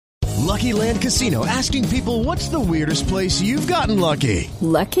Lucky Land Casino, asking people, what's the weirdest place you've gotten lucky?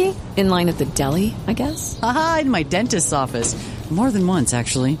 Lucky? In line at the deli, I guess? Aha, in my dentist's office. More than once,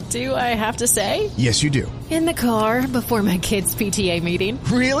 actually. Do I have to say? Yes, you do. In the car before my kids' PTA meeting.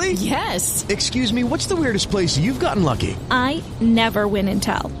 Really? Yes. Excuse me, what's the weirdest place you've gotten lucky? I never win and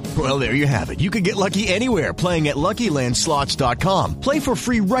tell. Well, there you have it. You can get lucky anywhere, playing at LuckyLandSlots.com. Play for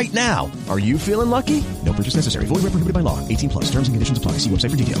free right now. Are you feeling lucky? No purchase necessary. Void where prohibited by law. 18+. Terms and conditions apply. See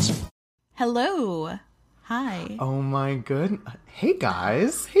website for details. Hello. Hi. Oh my goodness. Hey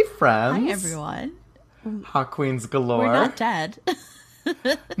guys. Hey friends. Hi everyone. Hot Queens galore. We're not dead.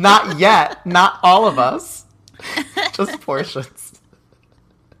 Not yet. Not all of us. Just portions.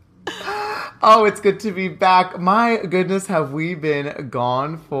 Oh, it's good to be back. My goodness, have we been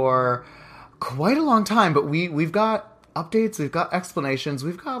gone for quite a long time, but we've got updates, we've got explanations,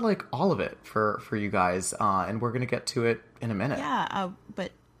 we've got like all of it for you guys, and we're going to get to it in a minute. Yeah,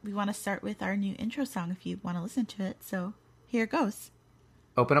 but we want to start with our new intro song if you want to listen to it, so here it goes.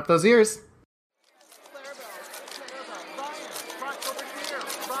 Open up those ears.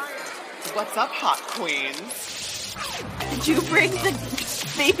 What's up, hot queens? Did you bring the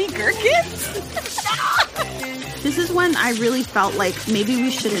baby gherkins? This is when I really felt like maybe we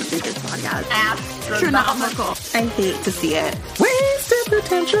shouldn't do this podcast. Astronomical. I hate to see it. Wasted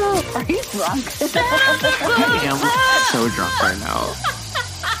potential. Are you drunk? I am so drunk right now.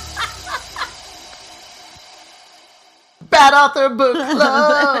 Bad Author Book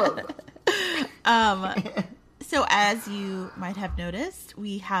Club. So as you might have noticed,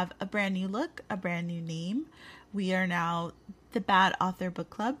 we have a brand new look, a brand new name. We are now the Bad Author Book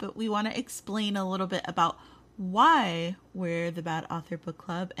Club, but we want to explain a little bit about why we're the Bad Author Book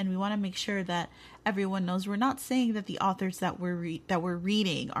Club, and we want to make sure that everyone knows we're not saying that the authors that we're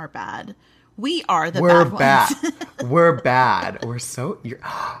reading are bad. We are the bad ones. We're bad. We're so...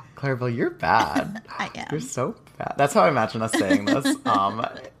 Clarabelle, you're bad. I am. You're so bad. That's how I imagine us saying this.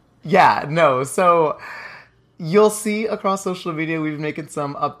 Yeah, no, so... You'll see across social media we've been making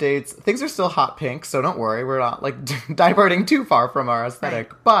some updates. Things are still hot pink, so don't worry. We're not like diverting too far from our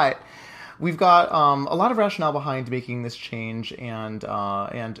aesthetic. Right. But we've got a lot of rationale behind making this change. And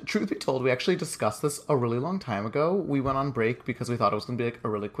truth be told, we actually discussed this a really long time ago. We went on break because we thought it was going to be like a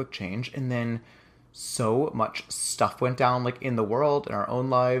really quick change. And then so much stuff went down like in the world, in our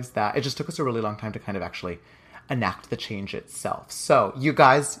own lives, that it just took us a really long time to kind of actually enact the change itself. So you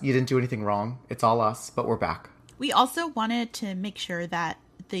guys, you didn't do anything wrong. It's all us, but we're back. We also wanted to make sure that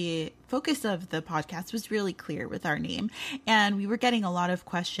the focus of the podcast was really clear with our name. And we were getting a lot of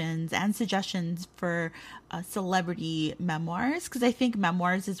questions and suggestions for celebrity memoirs, because I think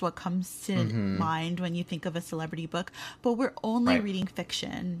memoirs is what comes to mind when you think of a celebrity book. But we're only reading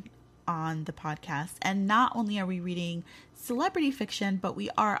fiction on the podcast. And not only are we reading celebrity fiction, but we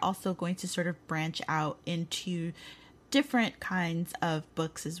are also going to sort of branch out into different kinds of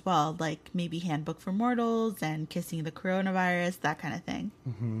books as well, like maybe Handbook for Mortals and Kissing the Coronavirus, that kind of thing.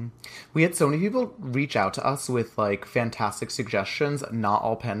 Mm-hmm. We had so many people reach out to us with like fantastic suggestions, not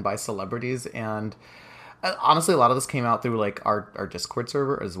all penned by celebrities, and honestly a lot of this came out through like our Discord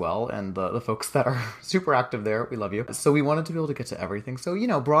server as well, and the folks that are super active there, we love you. So we wanted to be able to get to everything. So, you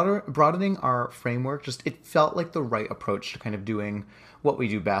know, broadening our framework, just it felt like the right approach to kind of doing what we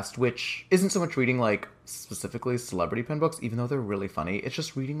do best, which isn't so much reading like specifically celebrity pen books, even though they're really funny. It's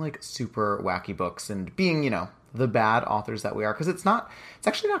just reading like super wacky books and being, you know, the bad authors that we are. Because it's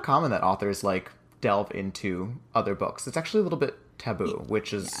actually not common that authors like delve into other books. It's actually a little bit taboo,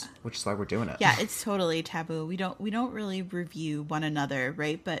 which is why we're doing it. Yeah, it's totally taboo. We don't really review one another,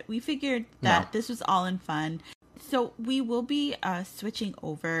 right? But we figured that this was all in fun. So we will be switching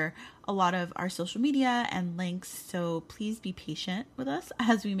over a lot of our social media and links, so please be patient with us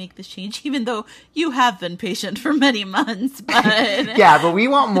as we make this change, even though you have been patient for many months. But yeah, but we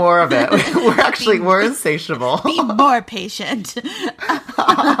want more of it. We're insatiable. Be more patient.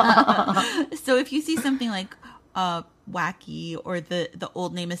 So if you see something like wacky or the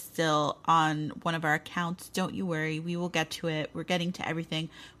old name is still on one of our accounts, don't you worry, we will get to it. We're getting to everything.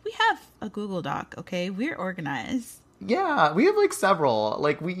 We have a Google Doc, okay? We're organized. Yeah, we have like several.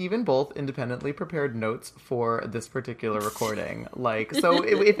 Like we even both independently prepared notes for this particular recording. Like, so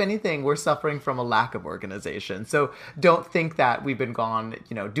if anything, we're suffering from a lack of organization. So don't think that we've been gone,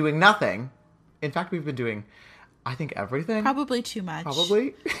 you know, doing nothing. In fact, we've been doing, I think, everything. Probably too much.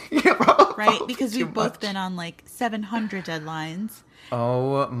 Probably. Yeah, probably. Right? Because we've both been on like 700 deadlines.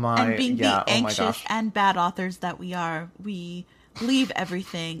 Oh my. And being the anxious and bad authors that we are, we leave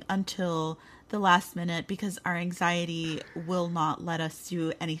everything until the last minute because our anxiety will not let us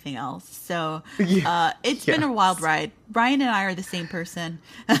do anything else. So it's been a wild ride. Brian and I are the same person.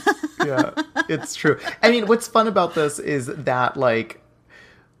 Yeah, it's true. I mean, what's fun about this is that, like,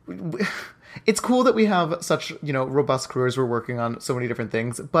 it's cool that we have such, robust careers. We're working on so many different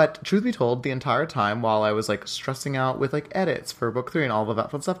things. But truth be told, the entire time while I was, like, stressing out with, like, edits for book 3 and all of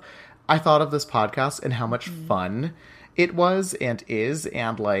that fun stuff, I thought of this podcast and how much fun it was and is,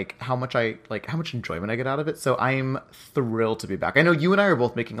 and like how much enjoyment I get out of it. So I'm thrilled to be back. I know you and I are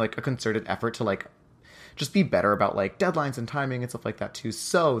both making like a concerted effort to like just be better about like deadlines and timing and stuff like that too,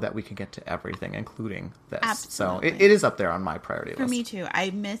 so that we can get to everything, including this. Absolutely. So it is up there on my priority list. For me too.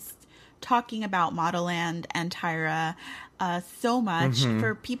 I missed talking about Modelland and Tyra so much.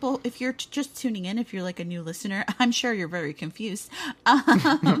 For people, if you're just tuning in, if you're like a new listener, I'm sure you're very confused.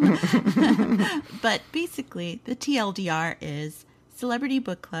 But basically, the TLDR is Celebrity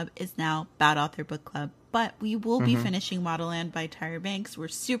Book Club is now Bad Author Book Club. But we will be finishing Modelland by Tyra Banks. We're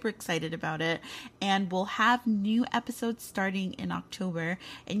super excited about it. And we'll have new episodes starting in October.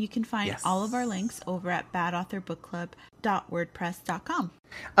 And you can find all of our links over at badauthorbookclub.wordpress.com.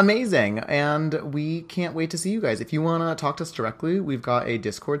 Amazing. And we can't wait to see you guys. If you want to talk to us directly, we've got a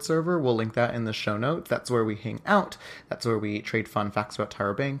Discord server. We'll link that in the show notes. That's where we hang out. That's where we trade fun facts about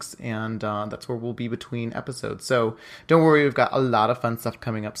Tyra Banks. And that's where we'll be between episodes. So don't worry, we've got a lot of fun stuff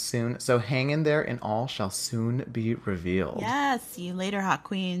coming up soon. So hang in there and all shall soon be revealed. Yes. See you later, Hot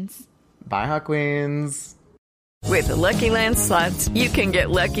Queens. Bye, Hot Queens. With the Lucky Land Slots, you can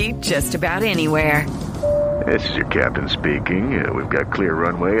get lucky just about anywhere. This is your captain speaking. We've got clear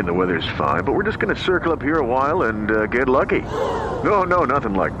runway and the weather's fine, but we're just going to circle up here a while and get lucky. No,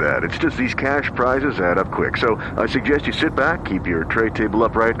 nothing like that. It's just these cash prizes add up quick. So I suggest you sit back, keep your tray table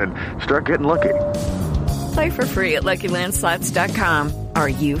upright, and start getting lucky. Play for free at LuckyLandSlots.com. Are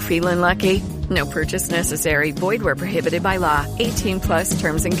you feeling lucky? No purchase necessary. Void where prohibited by law. 18+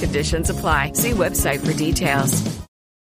 terms and conditions apply. See website for details.